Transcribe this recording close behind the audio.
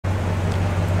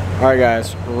Alright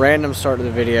guys, random start to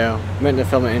the video. Meant to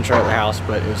film an intro at the house,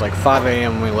 but it was like 5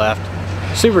 a.m. when we left.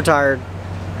 Super tired.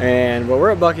 But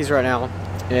we're at Buc-ee's right now,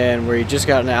 and we just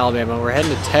got into Alabama. We're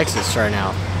heading to Texas right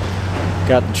now.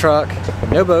 Got the truck,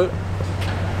 no boat.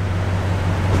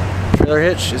 Trailer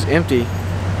hitch is empty.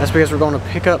 That's because we're going to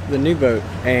pick up the new boat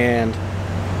and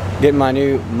get my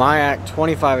new Majek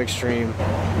 25 Xtreme.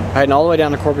 Heading all the way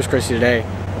down to Corpus Christi today,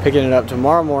 picking it up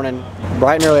tomorrow morning,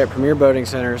 bright and early at Premier Boating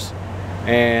Centers,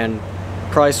 and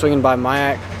probably swinging by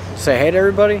Majek, say hey to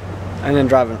everybody, and then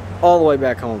driving all the way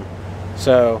back home.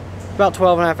 So about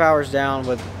 12.5 hours down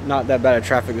with not that bad of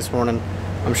traffic this morning.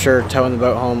 I'm sure towing the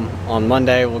boat home on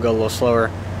Monday will go a little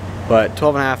slower, but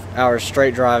 12.5 hours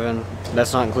straight driving,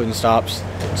 that's not including stops.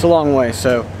 It's a long way,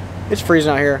 so it's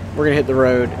freezing out here. We're gonna hit the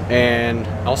road, and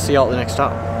I'll see y'all at the next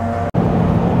stop.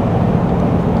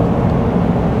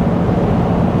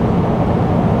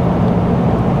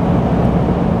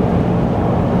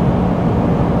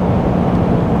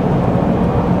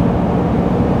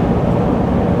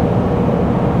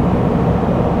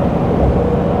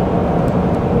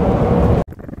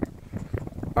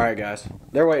 Alright guys,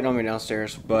 they're waiting on me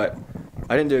downstairs, but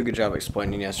I didn't do a good job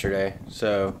explaining yesterday,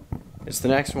 so it's the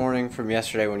next morning from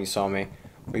yesterday when you saw me.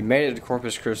 We made it to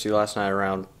Corpus Christi last night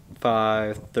around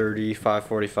 5:30,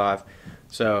 5:45,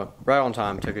 so right on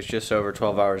time. Took us just over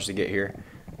 12 hours to get here.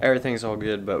 Everything's all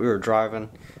good, but we were driving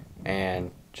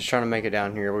and just trying to make it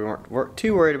down here. We weren't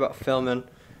too worried about filming.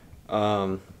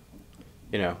 You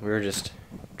know, we were just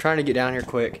trying to get down here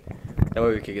quick. That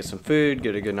way we could get some food,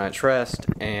 get a good night's rest,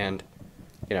 and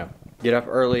you know, get up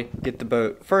early, get the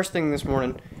boat first thing this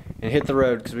morning, and hit the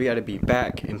road because we got to be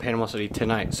back in Panama City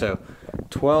tonight. So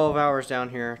 12 hours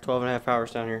down here, 12.5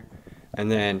 hours down here, and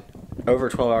then over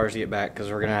 12 hours to get back because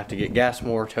we're going to have to get gas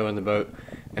more, towing the boat,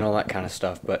 and all that kind of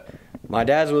stuff. But my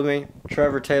dad's with me,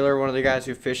 Trevor Taylor, one of the guys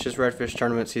who fishes redfish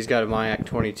tournaments. He's got a Majek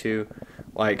 22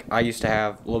 like I used to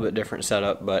have, a little bit different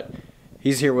setup, but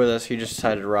he's here with us. He just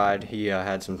decided to ride. He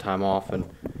had some time off and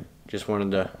just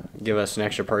wanted to give us an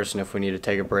extra person if we need to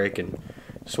take a break and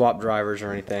swap drivers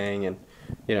or anything, and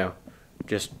you know,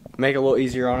 just make it a little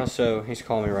easier on us. So he's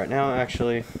calling me right now,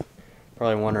 actually,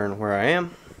 probably wondering where I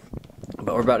am,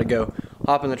 but we're about to go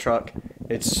hop in the truck.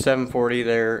 It's 7:40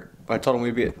 there. I told him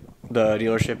we'd be at the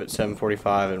dealership at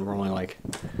 7:45, and we're only like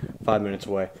 5 minutes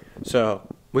away. So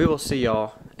we will see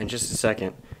y'all in just a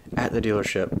second at the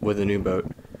dealership with the new boat.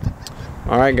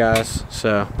 Alright guys,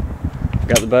 so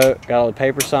got the boat, got all the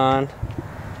paper signed,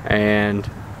 and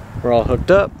we're all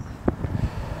hooked up,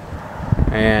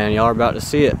 and y'all are about to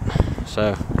see it.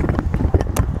 So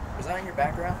is that in your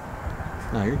background?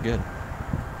 No, you're good,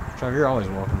 Trevor, you're always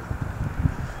welcome.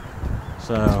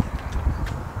 So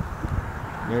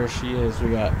there she is. We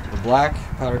got the black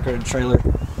powder coated trailer,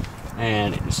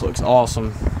 and it just looks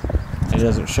awesome. It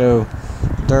doesn't show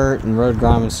dirt and road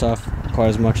grime and stuff quite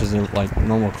as much as the like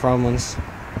normal chrome ones.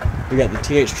 We got the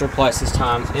TH strip lights this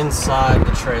time inside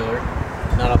the trailer,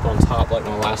 not up on top like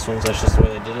my last ones. That's just the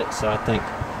way they did it, so I think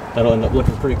that'll end up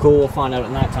looking pretty cool. We'll find out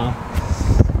at night time.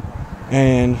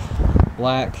 And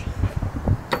black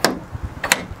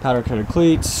powder coated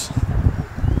cleats.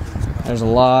 There's a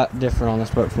lot different on this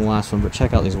boat from the last one, but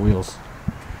check out these wheels.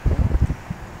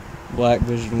 Black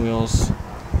Vision wheels,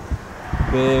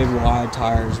 big wide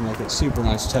tires, make it super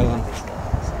nice towing.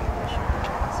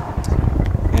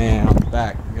 And on the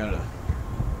back, we got a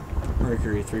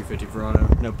Mercury 350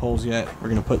 Verado. No poles yet. We're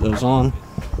going to put those on.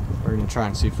 We're going to try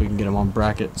and see if we can get them on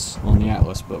brackets on the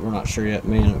Atlas, but we're not sure yet.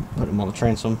 Man, put them on the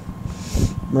transom.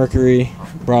 Mercury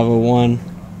Bravo 1,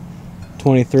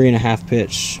 23.5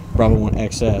 pitch Bravo 1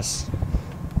 XS.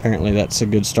 Apparently that's a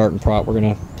good starting prop. We're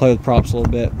going to play with props a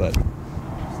little bit, but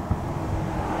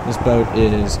this boat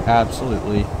is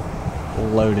absolutely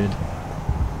loaded.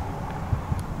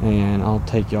 And I'll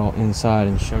take y'all inside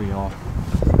and show y'all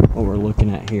what we're looking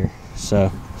at here.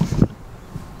 So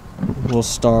we'll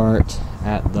start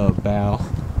at the bow.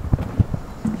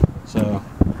 So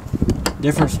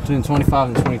difference between 25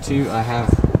 and 22, I have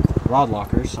rod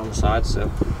lockers on the side, so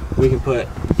we can put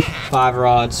 5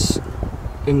 rods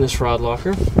in this rod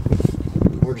locker,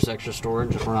 or just extra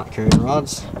storage if we're not carrying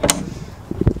rods.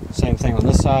 Same thing on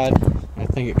this side. I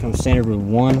think it comes standard with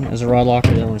 1 as a rod locker,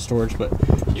 the other one is storage, but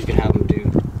you can have them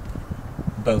do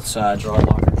both sides rod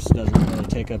lockers. Doesn't really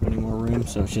take up any more room,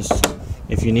 so it's just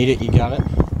if you need it, you got it.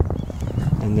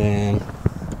 And then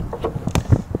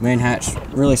main hatch,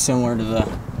 really similar to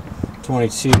the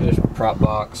 22. There's a prop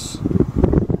box.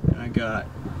 I got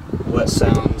wet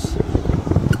sounds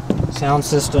sound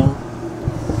system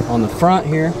on the front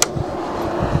here.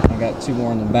 I got 2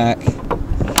 more in the back.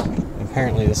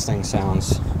 Apparently this thing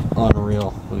sounds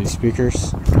unreal. with these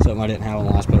speakers. Something I didn't have on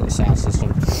the last boat with sound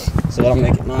system. So that'll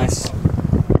make it nice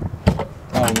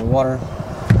out in the water.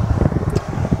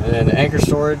 And then the anchor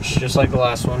storage, just like the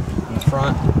last one, in the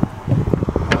front.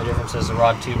 The only difference is the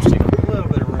rod tubes take up a little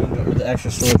bit of room, but with the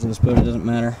extra storage in this boat, it doesn't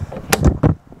matter.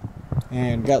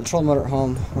 And got the trolling motor at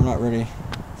home. We're not ready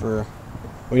for,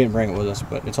 we didn't bring it with us,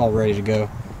 but it's all ready to go.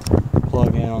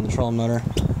 Plug in on the trolling motor.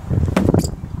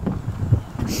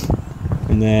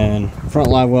 And then front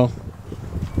live well,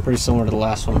 pretty similar to the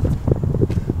last one.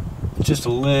 Just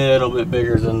a little bit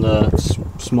bigger than the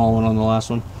small one on the last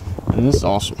one. And this is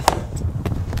awesome.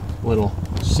 Little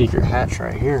secret hatch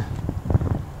right here.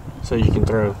 So you can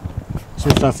throw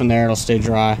some stuff in there, it'll stay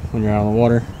dry when you're out on the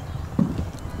water.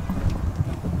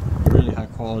 Really high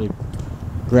quality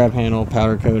grab handle,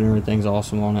 powder coat, and everything's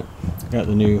awesome on it. Got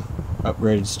the new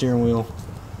upgraded steering wheel.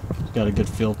 It's got a good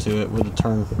feel to it with the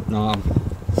turn knob.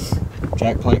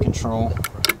 Jack plate control.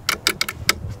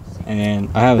 And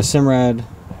I have a Simrad,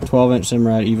 12-inch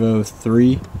Simrad Evo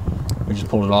 3. We just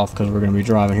pulled it off because we're going to be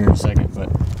driving here in a second. But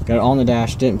got it on the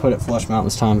dash. Didn't put it flush mount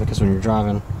this time because when you're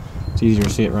driving, it's easier to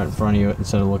see it right in front of you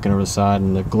instead of looking over the side.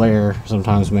 And the glare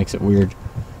sometimes makes it weird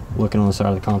looking on the side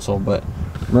of the console. But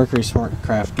Mercury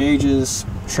SmartCraft gauges,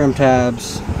 trim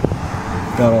tabs.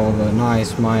 Got all the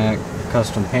nice Majek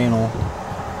custom panel.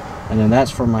 And then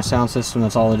that's for my sound system.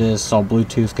 That's all it is. It's all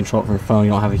Bluetooth, control it from your phone.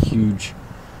 You don't have a huge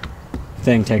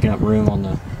thing taking up room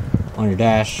on your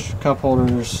dash. Cup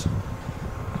holders,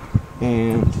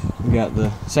 and we got the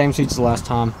same seats as the last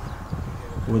time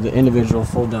with the individual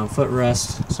fold-down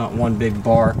footrest. It's not one big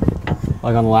bar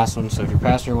like on the last one. So if your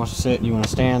passenger wants to sit and you want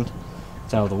to stand,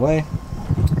 it's out of the way.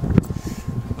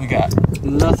 We got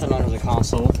nothing under the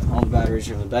console. All the batteries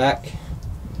are in the back.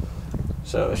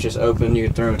 So it's just open. You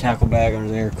can throw a tackle bag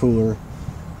under there, cooler,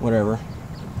 whatever.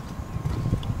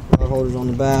 Rod holders on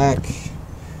the back.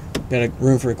 Got a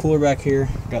room for a cooler back here.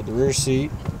 Got the rear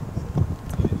seat.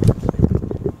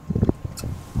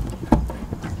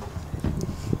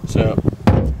 So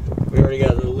we already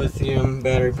got the lithium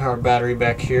powered battery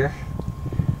back here,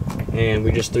 and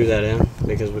we just threw that in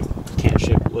because we can't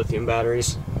ship lithium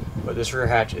batteries. But this rear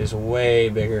hatch is way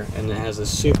bigger, and it has a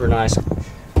super nice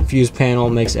fuse panel.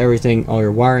 Makes everything, all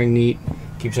your wiring neat,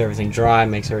 keeps everything dry,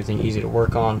 makes everything easy to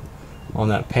work on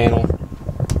that panel.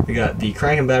 We got the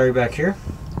cranking battery back here.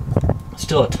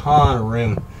 Still a ton of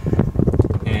room,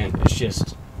 and it's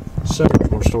just so much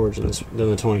more storage than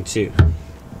the 22.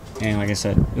 And like I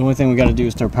said, the only thing we got to do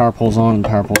is throw power poles on and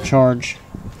power pole charge.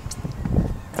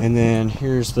 And then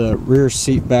here's the rear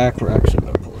seat back. We're actually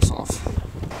going to pull this off.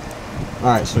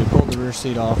 Alright, so we pulled the rear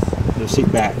seat off, the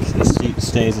seat back. The seat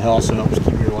stays. It also helps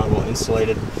keep your live well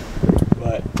insulated.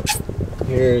 But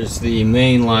here's the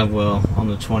main live well on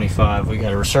the 25. We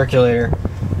got a recirculator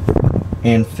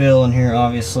and fill in here,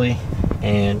 obviously,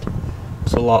 and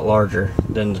it's a lot larger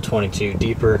than the 22,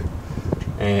 deeper,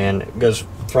 and it goes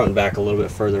front and back a little bit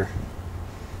further.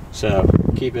 So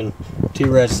keeping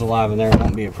two reds alive in there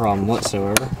won't be a problem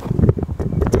whatsoever.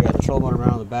 We got the trolling motor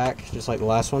mounted on the back, just like the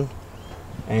last one.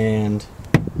 And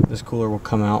this cooler will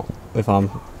come out if I'm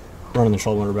running the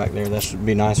trolling motor back there. That should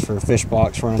be nice for a fish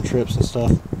box, running trips and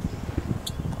stuff.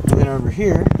 And then over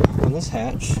here on this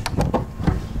hatch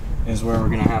is where we're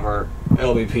going to have our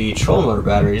LBP trolling motor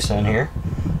batteries in here.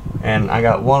 And I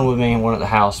got one with me and one at the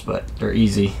house, but they're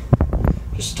easy.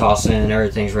 Just toss in and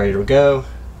everything's ready to go.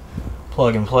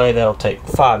 Plug and play. That'll take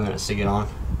 5 minutes to get on.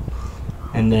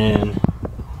 And then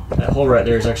that hole right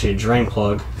there is actually a drain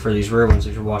plug for these rear ones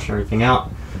if you're washing everything out.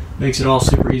 Makes it all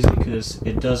super easy because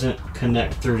it doesn't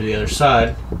connect through to the other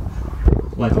side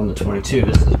like on the 22.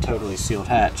 This is a totally sealed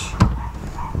hatch.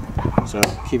 So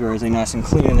keep everything nice and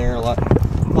clean in there, a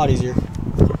lot easier.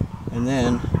 And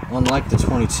then, unlike the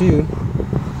 22,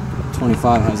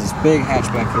 25 has this big hatch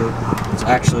back here. It's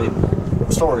actually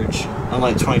storage,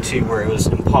 unlike the 22 where it was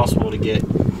impossible to get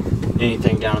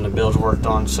anything down in the bilge worked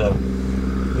on. So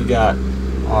we got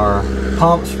our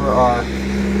pumps for our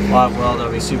live well.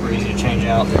 That'll be super easy to change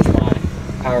out. There's my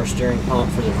power steering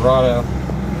pump for the Verado.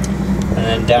 And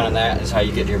then down in that is how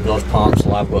you get your bilge pumps,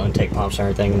 live well intake pumps, and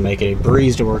everything, and make it a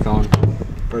breeze to work on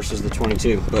versus the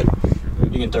 22. But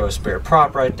you can throw a spare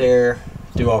prop right there,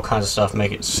 do all kinds of stuff,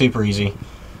 make it super easy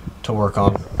to work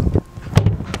on.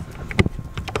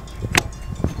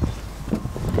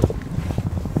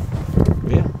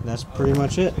 But yeah, that's pretty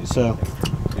much it. So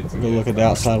we'll go look at the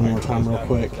outside one more time real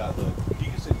quick. So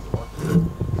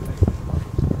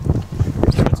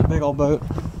it's a big old boat.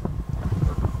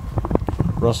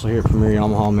 Russell here at Premier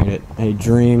Yamaha made it a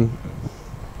dream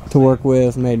to work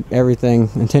with, made everything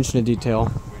attention to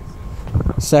detail,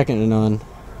 second to none.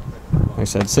 Like I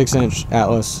said, 6-inch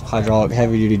Atlas hydraulic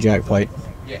heavy duty jack plate.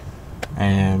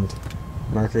 and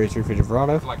Mercury 350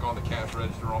 Verado. Like on the cash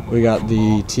register almost. We got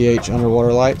the TH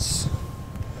underwater lights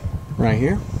right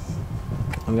here.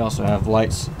 And we also have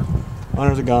lights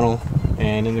under the gunnel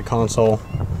and in the console.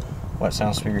 Wet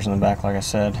sound speakers in the back, like I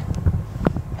said.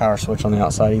 Power switch on the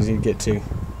outside, easy to get to.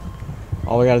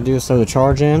 All we got to do is throw the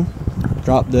charge in,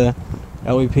 drop the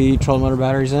LEP trolling motor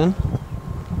batteries in,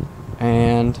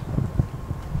 and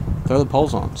throw the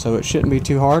poles on. So it shouldn't be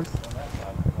too hard.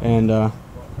 And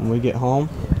when we get home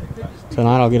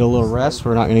tonight, I'll get a little rest.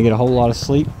 We're not going to get a whole lot of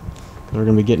sleep. We're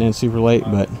going to be getting in super late,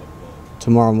 but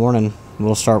tomorrow morning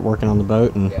we'll start working on the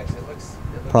boat and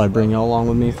probably bring y'all along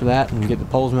with me for that and get the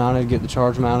poles mounted, get the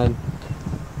charge mounted,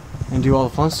 and do all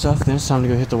the fun stuff. Then it's time to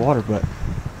go hit the water. But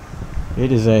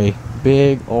it is a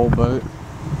big old boat,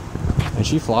 and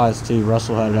she flies too.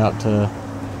 Russell had it out to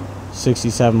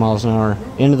 67 miles an hour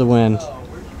into the wind,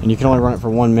 and you can only run it for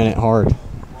 1 minute hard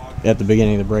at the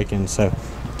beginning of the break-in, so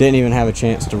didn't even have a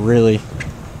chance to really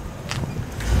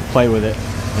play with it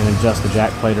and adjust the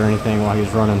jack plate or anything while he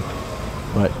was running.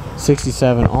 But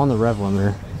 67 on the rev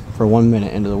limiter for 1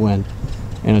 minute into the wind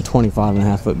in a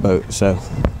 25.5 foot boat. So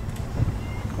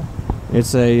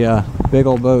it's a big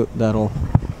old boat that'll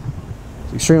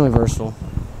extremely versatile,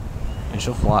 and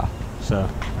she'll fly. So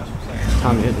it's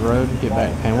time to hit the road and get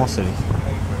back to Panama City.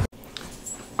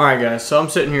 Alright guys, so I'm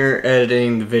sitting here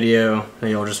editing the video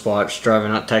that y'all just watched,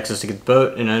 driving out to Texas to get the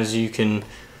boat, and as you can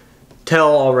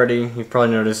tell already, you've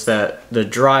probably noticed that the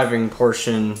driving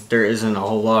portion, there isn't a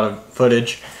whole lot of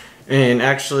footage. And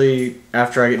actually,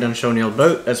 after I get done showing you the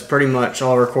boat, that's pretty much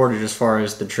all recorded as far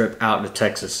as the trip out to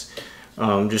Texas.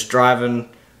 Just driving.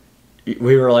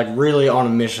 We were like really on a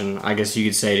mission, I guess you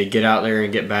could say, to get out there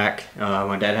and get back.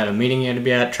 My dad had a meeting he had to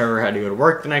be at. Trevor had to go to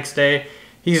work the next day.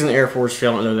 He's in the Air Force, if you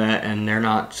don't know that, and they're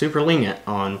not super lenient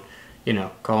on, you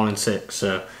know, calling in sick.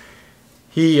 So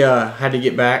he had to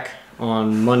get back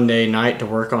on Monday night to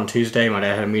work on Tuesday. My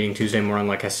dad had a meeting Tuesday morning,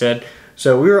 like I said.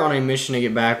 So we were on a mission to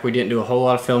get back. We didn't do a whole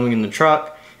lot of filming in the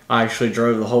truck. I actually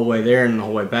drove the whole way there and the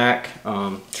whole way back.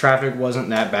 Traffic wasn't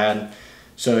that bad,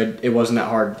 so it wasn't that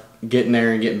hard getting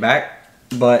there and getting back.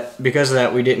 But because of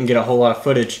that, we didn't get a whole lot of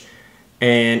footage.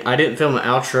 And I didn't film an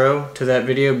outro to that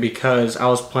video because I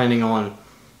was planning on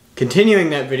continuing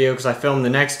that video, because I filmed the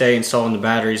next day installing the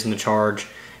batteries and the charge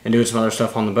and doing some other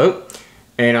stuff on the boat.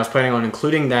 And I was planning on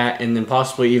including that, and then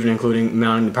possibly even including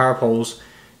mounting the power poles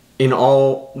in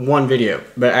all one video.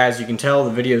 But as you can tell, the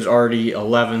video is already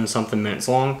 11 something minutes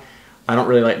long. I don't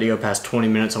really like to go past 20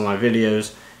 minutes on my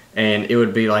videos, and it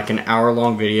would be like an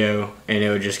hour-long video, and it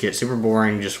would just get super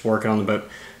boring just working on the boat.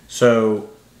 So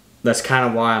that's kind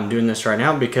of why I'm doing this right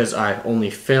now, because I only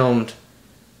filmed,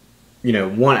 you know,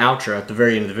 one outro at the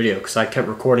very end of the video, because I kept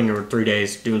recording over 3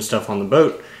 days doing stuff on the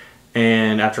boat.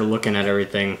 And after looking at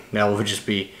everything, that would just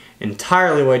be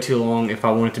entirely way too long if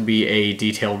I want it to be a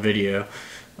detailed video,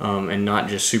 and not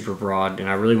just super broad. And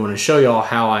I really want to show y'all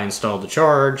how I installed the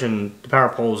charge and the power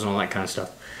poles and all that kind of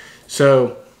stuff.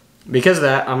 So because of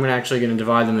that, I'm actually going to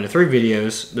divide them into 3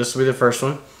 videos. This will be the first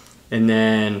one, and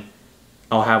then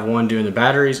I'll have one doing the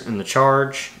batteries and the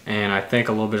charge, and I think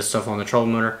a little bit of stuff on the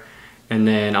trolling motor, and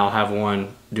then I'll have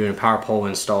one doing a power pole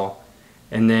install.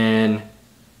 And then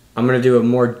I'm going to do a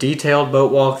more detailed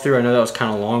boat walkthrough. I know that was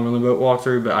kind of long on the boat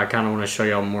walkthrough, but I kind of want to show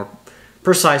y'all more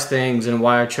precise things and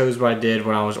why I chose what I did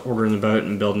when I was ordering the boat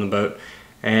and building the boat,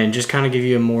 and just kind of give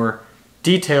you a more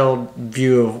detailed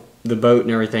view of the boat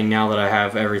and everything now that I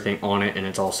have everything on it and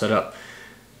it's all set up.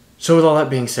 So with all that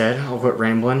being said, I'll quit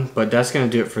rambling, but that's going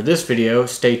to do it for this video.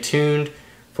 Stay tuned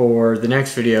for the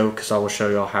next video, because I will show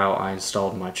y'all how I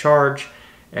installed my charge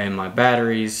and my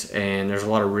batteries, and there's a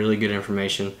lot of really good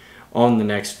information on the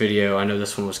next video. I know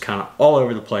this one was kind of all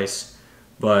over the place,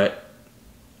 but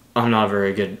I'm not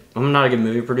a good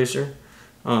movie producer,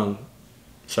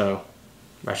 so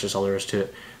that's just all there is to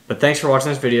it. But thanks for watching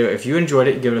this video. If you enjoyed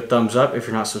it, give it a thumbs up. If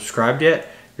you're not subscribed yet,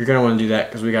 you're going to want to do that,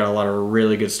 because we got a lot of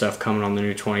really good stuff coming on the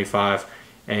new 25,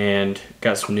 and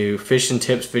got some new fishing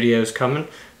tips videos coming,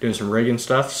 doing some rigging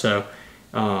stuff. So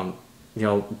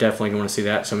you'll definitely want to see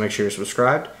that, so make sure you're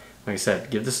subscribed. Like I said,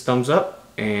 give this a thumbs up,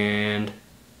 and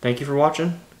thank you for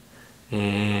watching,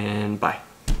 and bye.